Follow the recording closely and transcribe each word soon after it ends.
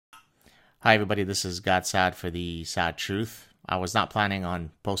Hi everybody, this is Saad for the Sad Truth. I was not planning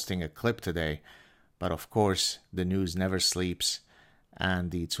on posting a clip today, but of course the news never sleeps and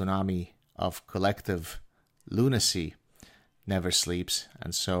the tsunami of collective lunacy never sleeps,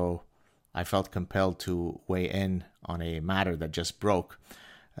 and so I felt compelled to weigh in on a matter that just broke.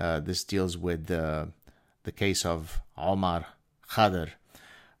 This deals with the case of Omar Khadr,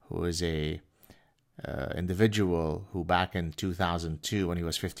 who is a individual who back in 2002, when he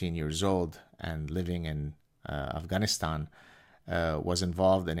was 15 years old and living in Afghanistan, was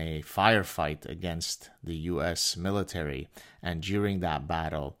involved in a firefight against the U.S. military. And during that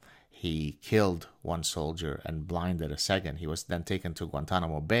battle, he killed one soldier and blinded a second. He was then taken to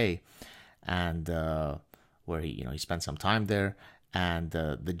Guantanamo Bay, and where he spent some time there. And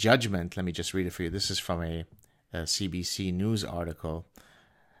the judgment, let me just read it for you. This is from a CBC News article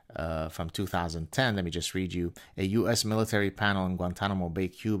from 2010. Let me just read you. A U.S. military panel in Guantanamo Bay,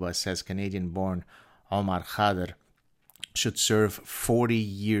 Cuba, says Canadian-born Omar Khadr should serve 40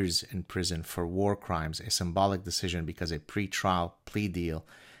 years in prison for war crimes, a symbolic decision because a pre-trial plea deal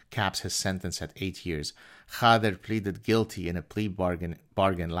caps his sentence at 8 years. Khadr pleaded guilty in a plea bargain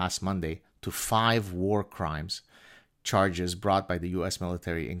last Monday to 5 war crimes charges brought by the U.S.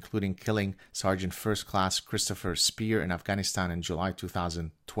 military, including killing Sergeant First Class Christopher Spear in Afghanistan in July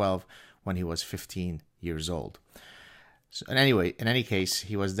 2012 when he was 15 years old. So, in any case,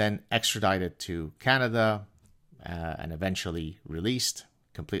 he was then extradited to Canada and eventually released,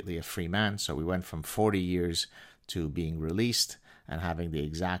 completely a free man. So we went from 40 years to being released and having the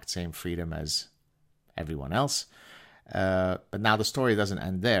exact same freedom as everyone else. But now the story doesn't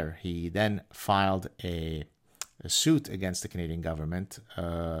end there. He then filed a suit against the Canadian government,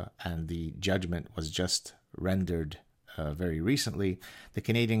 and the judgment was just rendered very recently. The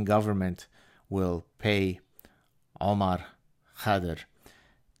Canadian government will pay Omar Khadr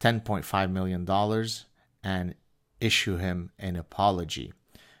 $10.5 million and issue him an apology.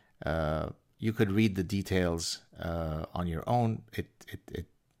 You could read the details on your own.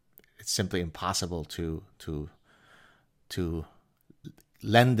 It's simply impossible to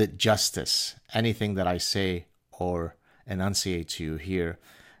lend it justice. Anything that I say or enunciate to you here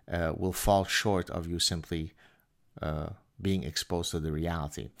will fall short of you simply being exposed to the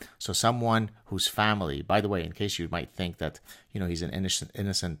reality. So someone whose family, by the way, in case you might think that he's an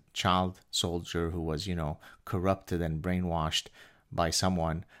innocent child soldier who was corrupted and brainwashed by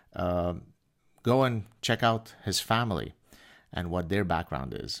someone, go and check out his family and what their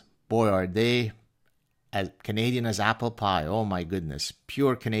background is. Boy, are they as Canadian as apple pie. Oh my goodness,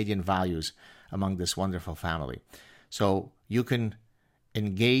 pure Canadian values among this wonderful family. So you can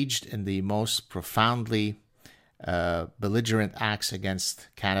engage in the most profoundly belligerent acts against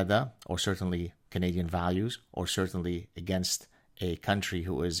Canada, or certainly Canadian values, or certainly against a country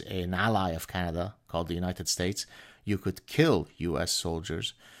who is an ally of Canada called the United States. You could kill U.S.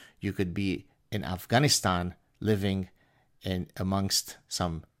 soldiers. You could be in Afghanistan living in amongst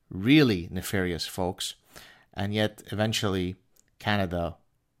some really nefarious folks, and yet eventually Canada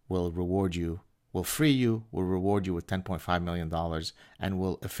will reward you, will free you, will reward you with $10.5 million, and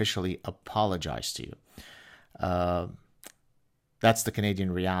will officially apologize to you. That's the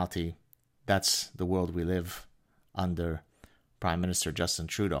Canadian reality. That's the world we live under Prime Minister Justin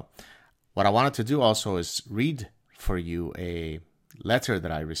Trudeau. What I wanted to do also is read for you a letter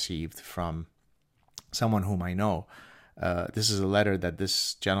that I received from someone whom I know. This is a letter that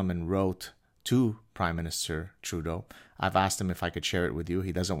this gentleman wrote to Prime Minister Trudeau. I've asked him if I could share it with you.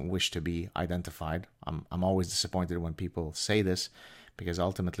 He doesn't wish to be identified. I'm always disappointed when people say this, because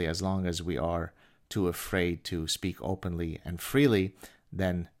ultimately, as long as we are too afraid to speak openly and freely,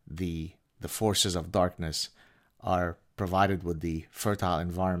 then the forces of darkness are provided with the fertile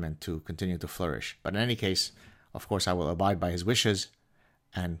environment to continue to flourish. But in any case, of course, I will abide by his wishes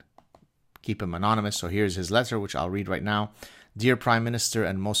and keep him anonymous. So here's his letter, which I'll read right now. Dear Prime Minister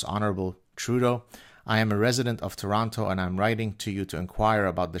and Most Honorable Trudeau, I am a resident of Toronto, and I'm writing to you to inquire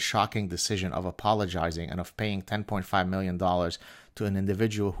about the shocking decision of apologizing and of paying $10.5 million to an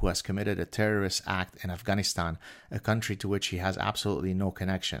individual who has committed a terrorist act in Afghanistan, a country to which he has absolutely no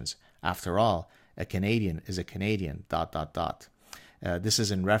connections. After all, a Canadian is a Canadian, ... This is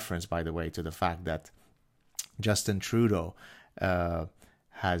in reference, by the way, to the fact that Justin Trudeau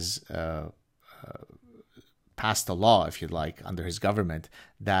has passed a law, if you'd like, under his government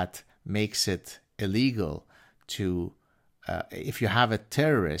that makes it illegal to, if you have a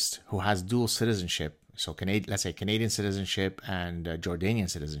terrorist who has dual citizenship, so let's say Canadian citizenship and Jordanian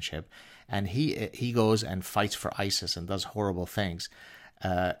citizenship, and he goes and fights for ISIS and does horrible things.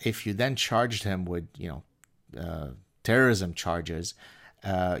 If you then charged him with terrorism charges,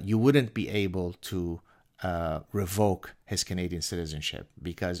 you wouldn't be able to revoke his Canadian citizenship,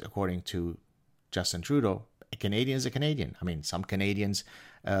 because according to Justin Trudeau, a Canadian is a Canadian. I mean, some Canadians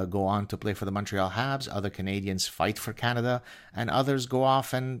go on to play for the Montreal Habs, other Canadians fight for Canada, and others go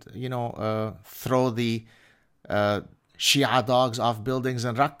off and, throw the Shia dogs off buildings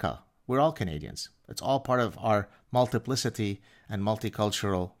in Raqqa. We're all Canadians. It's all part of our multiplicity and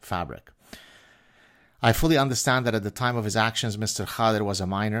multicultural fabric. I fully understand that at the time of his actions, Mr. Khadr was a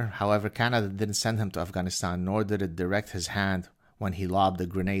minor. However, Canada didn't send him to Afghanistan, nor did it direct his hand when he lobbed a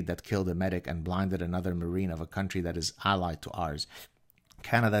grenade that killed a medic and blinded another Marine of a country that is allied to ours.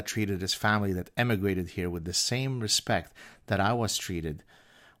 Canada treated his family that emigrated here with the same respect that I was treated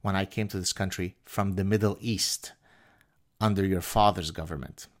when I came to this country from the Middle East under your father's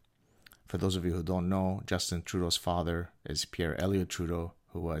government. For those of you who don't know, Justin Trudeau's father is Pierre Elliott Trudeau,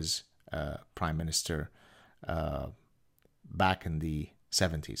 who was Prime Minister back in the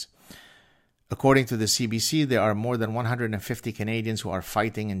 70s. According to the CBC, there are more than 150 Canadians who are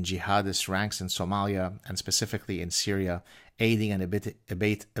fighting in jihadist ranks in Somalia and specifically in Syria, aiding and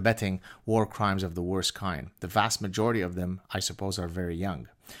abetting war crimes of the worst kind. The vast majority of them, I suppose, are very young.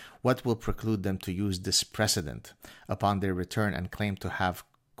 What will preclude them to use this precedent upon their return and claim to have,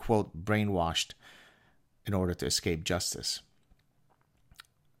 quote, brainwashed in order to escape justice?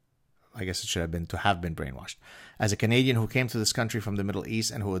 I guess it should have been to have been brainwashed. As a Canadian who came to this country from the Middle East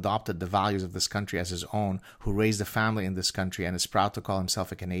and who adopted the values of this country as his own, who raised a family in this country and is proud to call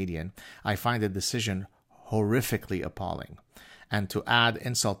himself a Canadian, I find the decision horrifically appalling. And to add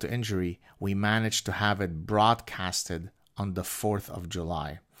insult to injury, we managed to have it broadcasted on the 4th of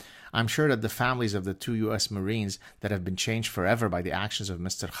July. I'm sure that the families of the 2 U.S. Marines that have been changed forever by the actions of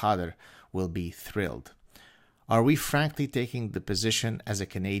Mr. Khadr will be thrilled. Are we frankly taking the position as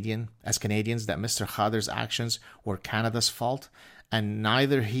Canadians that Mr. Khadr's actions were Canada's fault, and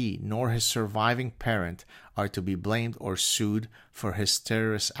neither he nor his surviving parent are to be blamed or sued for his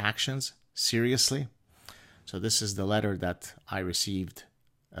terrorist actions? Seriously? So this is the letter that I received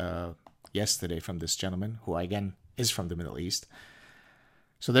yesterday from this gentleman, who again is from the Middle East.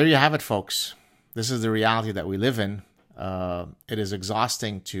 So there you have it, folks. This is the reality that we live in. It is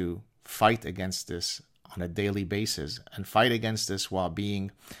exhausting to fight against this on a daily basis and fight against this while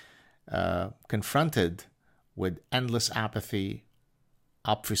being confronted with endless apathy,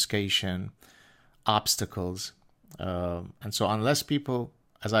 obfuscation, obstacles. And so unless people,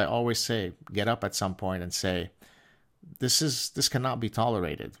 as I always say, get up at some point and say, this cannot be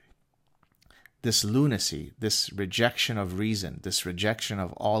tolerated. This lunacy, this rejection of reason, this rejection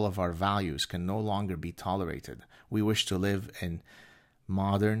of all of our values can no longer be tolerated. We wish to live in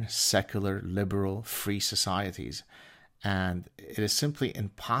modern, secular, liberal, free societies. And it is simply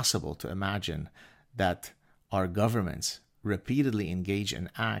impossible to imagine that our governments repeatedly engage in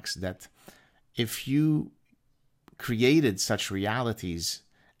acts that, if you created such realities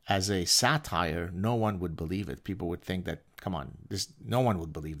as a satire, no one would believe it. People would think that, come on, no one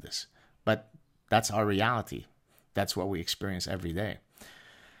would believe this. But that's our reality. That's what we experience every day.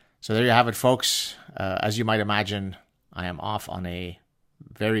 So there you have it, folks. As you might imagine, I am off on a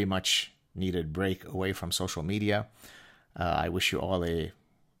very much needed break away from social media. I wish you all a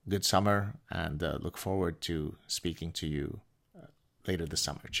good summer and look forward to speaking to you later this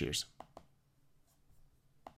summer. Cheers.